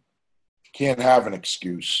 Can't have an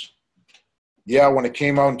excuse. Yeah, when it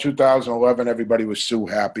came out in 2011, everybody was sue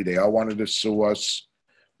happy. They all wanted to sue us.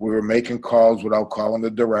 We were making calls without calling the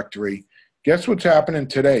directory. Guess what's happening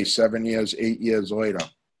today, 7 years, 8 years later?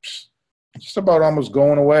 Just about almost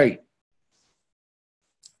going away.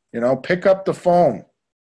 Pick up the phone.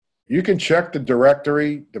 You can check the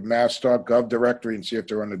directory, the mass.gov directory, and see if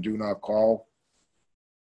they're on the do not call.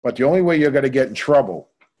 But the only way you're going to get in trouble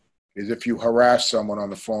is if you harass someone on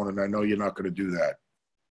the phone, and I know you're not going to do that.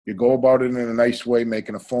 You go about it in a nice way,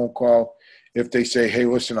 making a phone call. If they say, hey,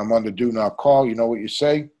 listen, I'm on the do not call, you know what you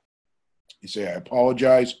say? You say, I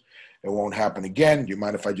apologize. It won't happen again. Do you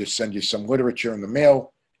mind if I just send you some literature in the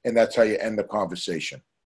mail? And that's how you end the conversation.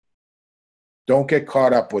 Don't get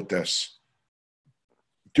caught up with this.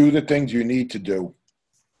 Do the things you need to do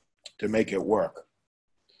to make it work.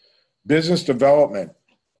 Business development,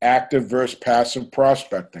 active versus passive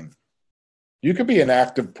prospecting. You could be an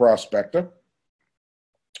active prospector.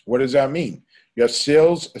 What does that mean? You're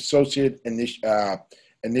sales associate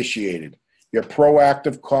initiated. You're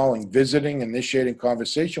proactive calling, visiting, initiating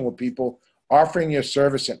conversation with people, offering your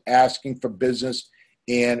service and asking for business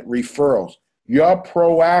and referrals. You're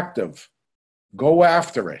proactive. Go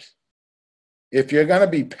after it. If you're going to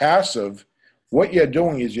be passive, what you're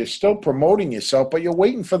doing is you're still promoting yourself, but you're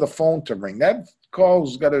waiting for the phone to ring. That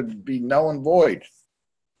call's got to be null and void.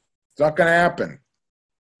 It's not going to happen.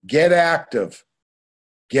 Get active.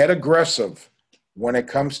 Get aggressive when it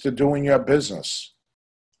comes to doing your business.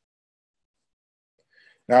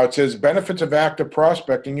 Now it says benefits of active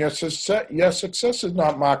prospecting. Your success is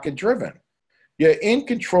not market driven. You're in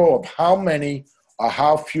control of how many or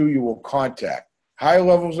how few you will contact. High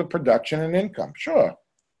levels of production and income. Sure.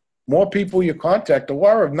 More people you contact, the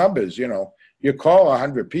law of numbers, you call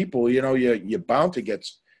 100 people, you're bound to get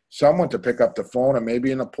someone to pick up the phone or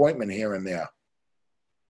maybe an appointment here and there,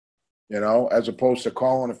 as opposed to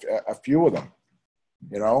calling a few of them,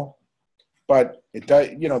 But it does,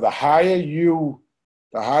 the higher you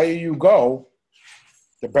go,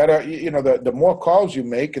 the better, the more calls you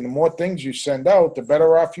make and the more things you send out, the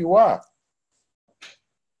better off you are.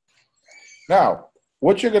 Now,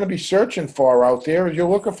 what you're going to be searching for out there is you're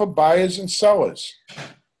looking for buyers and sellers.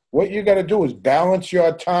 What you got to do is balance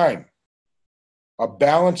your time or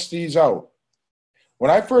balance these out.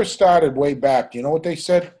 When I first started way back, you know what they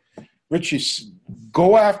said? Richie,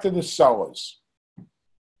 go after the sellers.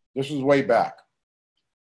 This was way back.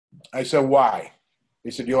 I said, why?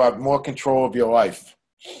 They said, you'll have more control of your life.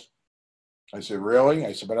 I said, really?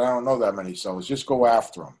 I said, but I don't know that many sellers. Just go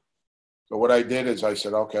after them. So what I did is I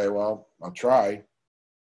said, okay, well, I'll try.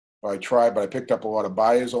 I tried, but I picked up a lot of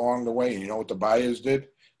buyers along the way. And you know what the buyers did?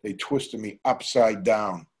 They twisted me upside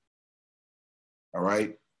down. All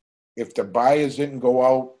right? If the buyers didn't go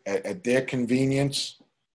out at their convenience,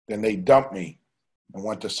 then they dumped me and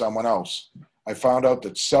went to someone else. I found out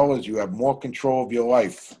that sellers, you have more control of your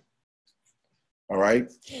life. All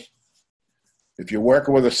right? If you're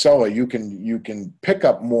working with a seller, you can pick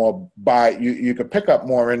up more you can pick up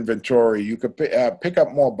more inventory. You could pick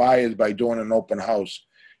up more buyers by doing an open house.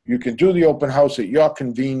 You can do the open house at your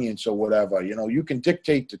convenience or whatever. You can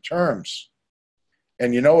dictate the terms.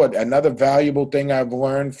 And you know what? Another valuable thing I've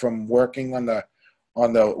learned from working on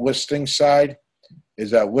the listing side is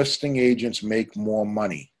that listing agents make more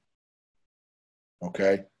money.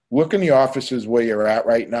 Okay? Look in the offices where you're at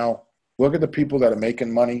right now. Look at the people that are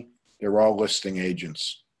making money. They're all listing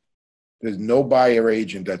agents. There's no buyer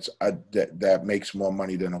agent that makes more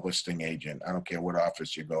money than a listing agent. I don't care what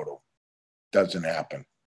office you go to. Doesn't happen.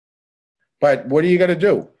 But what do you got to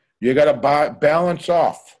do? You got to balance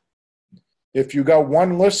off. If you got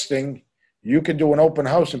one listing, you can do an open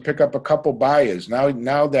house and pick up a couple buyers.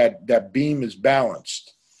 Now that beam is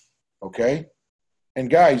balanced. Okay? And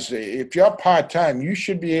guys, if you're part-time, you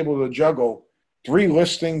should be able to juggle 3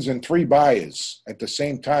 listings and 3 buyers at the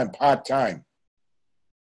same time, part-time.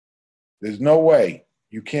 There's no way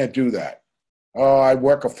you can't do that. Oh, I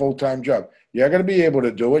work a full-time job. You're going to be able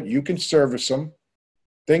to do it. You can service them.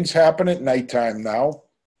 Things happen at nighttime now.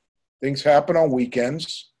 Things happen on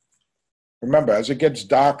weekends. Remember, as it gets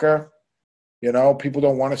darker, people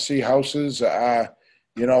don't want to see houses.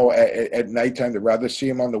 at nighttime. They'd rather see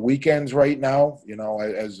them on the weekends right now.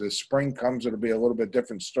 As the spring comes, it'll be a little bit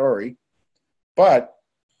different story. But,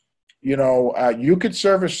 you could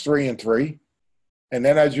service 3 and 3. And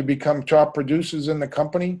then as you become top producers in the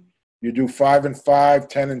company, you do 5 and 5,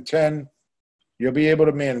 10 and 10. You'll be able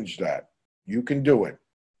to manage that. You can do it.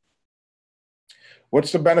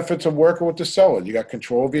 What's the benefits of working with the seller? You got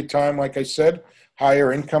control of your time, like I said,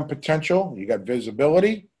 higher income potential. You got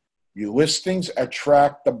visibility. Your listings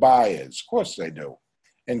attract the buyers. Of course they do.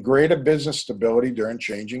 And greater business stability during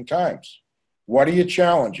changing times. What are your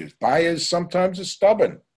challenges? Buyers sometimes are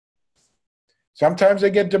stubborn. Sometimes they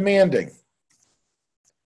get demanding.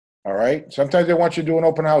 All right? Sometimes they want you to do an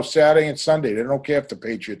open house Saturday and Sunday. They don't care if the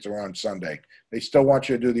Patriots are on Sunday. They still want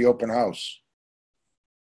you to do the open house.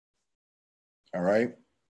 All right?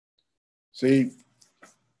 See,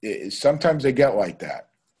 sometimes they get like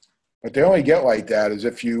that. But they only get like that is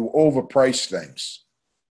if you overprice things.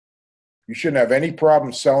 You shouldn't have any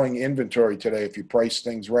problem selling inventory today if you price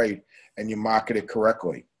things right and you market it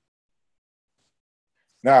correctly.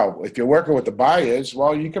 Now, if you're working with the buyers,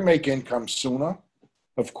 well, you can make income sooner,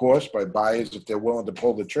 of course, by buyers if they're willing to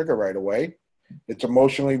pull the trigger right away. It's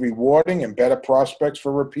emotionally rewarding and better prospects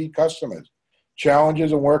for repeat customers.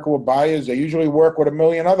 Challenges in working with buyers, they usually work with a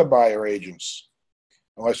million other buyer agents,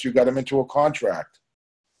 unless you got them into a contract.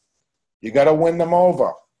 You got to win them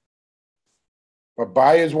over. But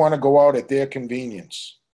buyers want to go out at their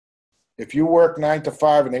convenience. If you work 9 to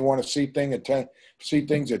 5 and they want to see things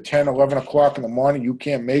at 10, 11 o'clock in the morning, you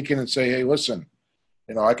can't make it and say, hey, listen,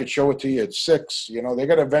 I could show it to you at 6. They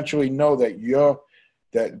got to eventually know that you're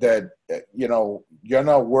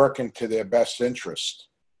not working to their best interest.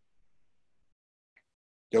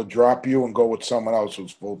 They'll drop you and go with someone else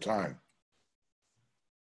who's full time.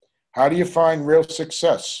 How do you find real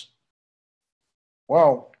success?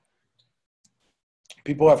 Well,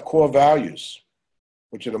 people have core values,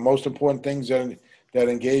 which are the most important things that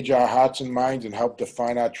engage our hearts and minds and help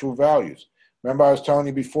define our true values. Remember, I was telling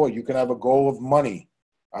you before, you can have a goal of money,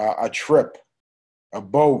 a trip, a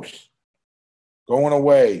boat, going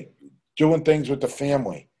away, doing things with the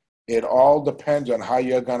family. It all depends on how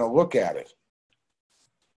you're going to look at it.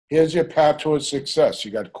 Here's your path towards success.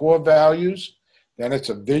 You got core values, then it's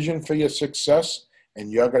a vision for your success,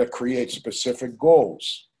 and you're going to create specific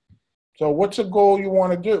goals. So what's a goal you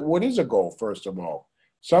want to do? What is a goal, first of all?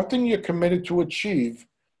 Something you're committed to achieve,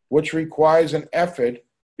 which requires an effort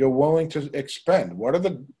you're willing to expend. What are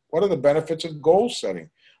the benefits of goal setting?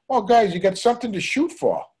 Well, guys, you got something to shoot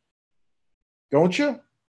for, don't you?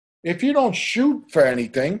 If you don't shoot for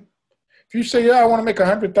anything, if you say, yeah, I want to make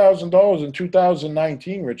 $100,000 in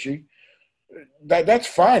 2019, Richie, that's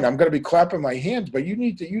fine. I'm going to be clapping my hands, but you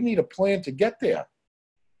need a plan to get there.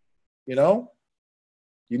 You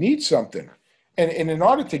need something. And in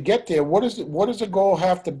order to get there, what does the goal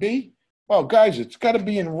have to be? Well, guys, it's got to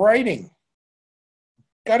be in writing.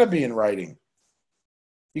 Got to be in writing.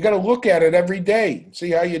 You got to look at it every day and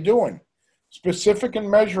see how you're doing. Specific and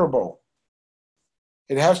measurable.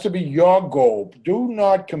 It has to be your goal. Do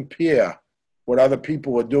not compare what other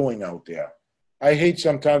people are doing out there. I hate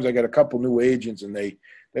sometimes I got a couple new agents and they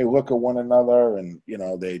look at one another and,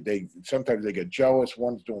 they sometimes they get jealous.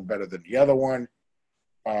 One's doing better than the other one.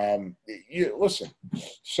 Listen,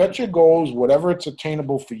 set your goals, whatever it's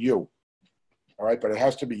attainable for you. All right, but it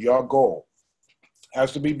has to be your goal. It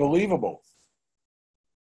has to be believable.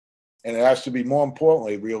 And it has to be, more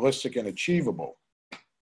importantly, realistic and achievable.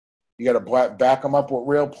 You got to back them up with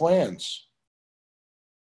real plans.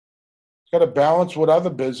 It's got to balance with other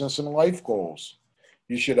business and life goals.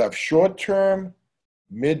 You should have short-term,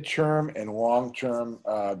 mid-term, and long-term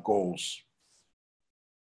goals.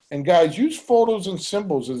 And guys, use photos and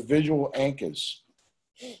symbols as visual anchors.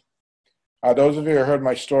 Those of you who heard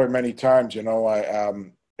my story many times,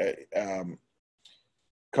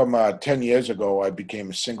 come 10 years ago, I became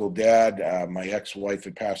a single dad. My ex-wife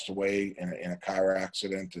had passed away in a car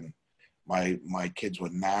accident, and my kids were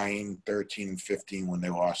 9, 13, and 15 when they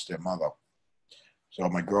lost their mother. So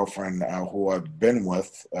my girlfriend, who I've been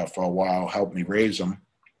with for a while, helped me raise them.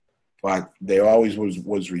 But they always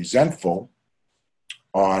was resentful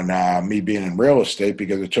on me being in real estate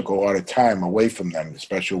because it took a lot of time away from them,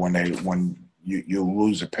 especially when you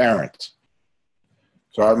lose a parent.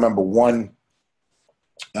 So I remember one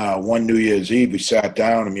New Year's Eve, we sat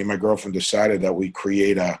down and me and my girlfriend decided that we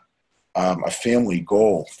create a family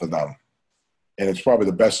goal for them. And it's probably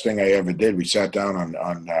the best thing I ever did. We sat down on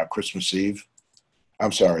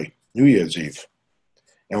New Year's Eve.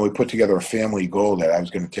 And we put together a family goal that I was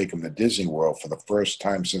going to take them to Disney World for the first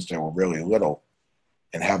time since they were really little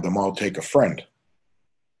and have them all take a friend.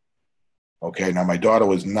 Okay, now my daughter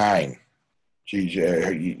was 9. She's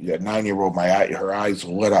a 9-year-old. Her eyes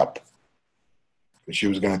lit up. She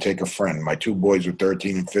was going to take a friend. My 2 boys were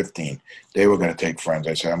 13 and 15. They were going to take friends.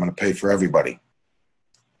 I said, I'm going to pay for everybody.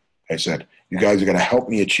 I said, you guys are going to help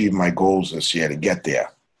me achieve my goals this year to get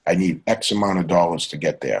there. I need X amount of dollars to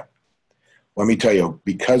get there. Let me tell you,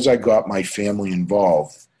 because I got my family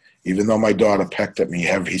involved, even though my daughter pecked at me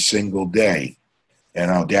every single day,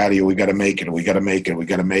 Daddy, we got to make it. We got to make it. We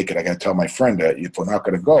got to make it. I got to tell my friend that if we're not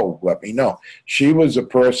going to go, let me know. She was a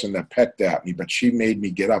person that pecked at me, but she made me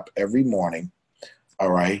get up every morning,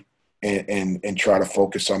 all right, and try to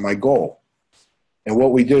focus on my goal. And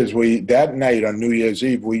what we did is that night on New Year's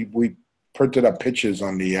Eve, we printed up pictures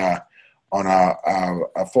on our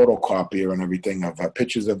photocopier and everything of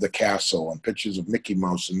pictures of the castle and pictures of Mickey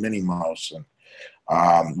Mouse and Minnie Mouse, and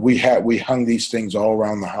we hung these things all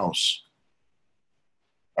around the house.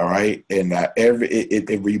 All right, and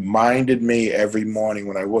it reminded me every morning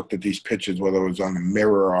when I looked at these pictures, whether it was on the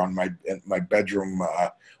mirror or on my bedroom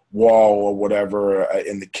wall or whatever,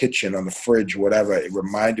 in the kitchen, on the fridge, whatever. It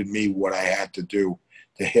reminded me what I had to do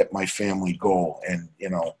to hit my family goal, and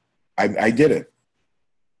I did it.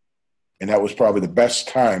 And that was probably the best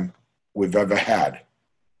time we've ever had,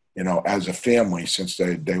 as a family since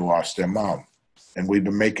they lost their mom. And we've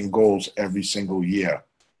been making goals every single year.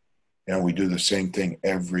 We do the same thing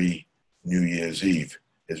every New Year's Eve,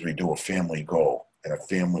 is we do a family goal and a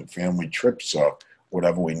family trips or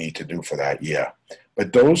whatever we need to do for that year.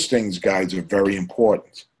 But those things, guys, are very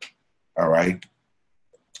important. All right?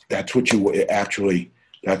 That's what you want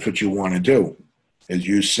to do, is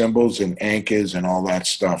use symbols and anchors and all that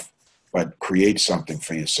stuff, but create something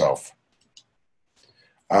for yourself.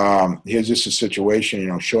 Here's just a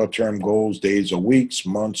situation, short-term goals, days or weeks,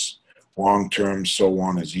 months, long-term, so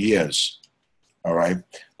on as years. All right?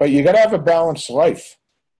 But you got to have a balanced life.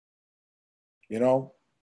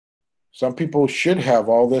 Some people should have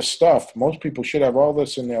all this stuff. Most people should have all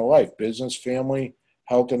this in their life: business, family,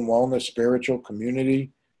 health and wellness, spiritual,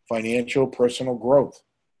 community, financial, personal growth.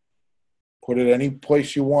 Put it any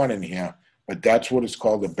place you want in here. But that's what is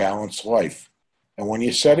called a balanced life. And when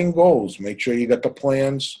you're setting goals, make sure you got the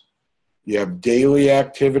plans. You have daily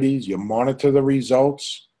activities. You monitor the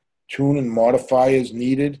results. Tune and modify as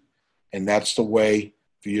needed. And that's the way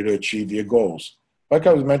for you to achieve your goals. Like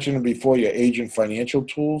I was mentioning before, your agent financial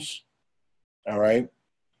tools, all right,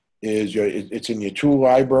 it's in your tool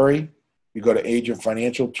library. You go to agent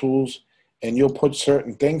financial tools, and you'll put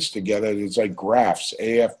certain things together. It's like graphs.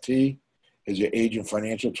 AFT is your agent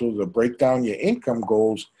financial tools to break down your income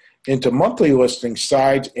goals into monthly listing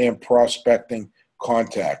sides and prospecting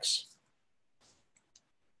contacts.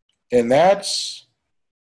 And that's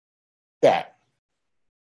that.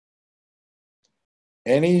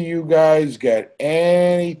 Any of you guys got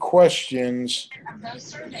any questions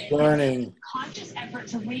concerning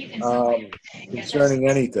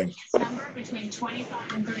anything?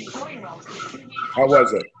 How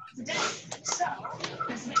was it?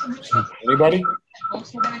 Anybody?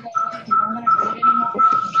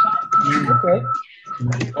 Okay.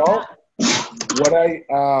 Well,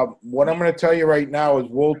 what I'm going to tell you right now is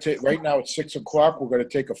right now it's 6 o'clock. We're going to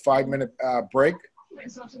take a 5-minute break.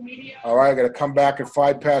 All right, I got to come back at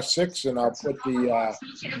 6:05, and I'll put the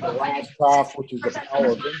last off, which is the power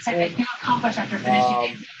of influence.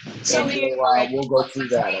 We'll go through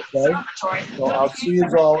that, okay? So I'll see you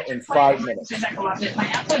all in 5 minutes.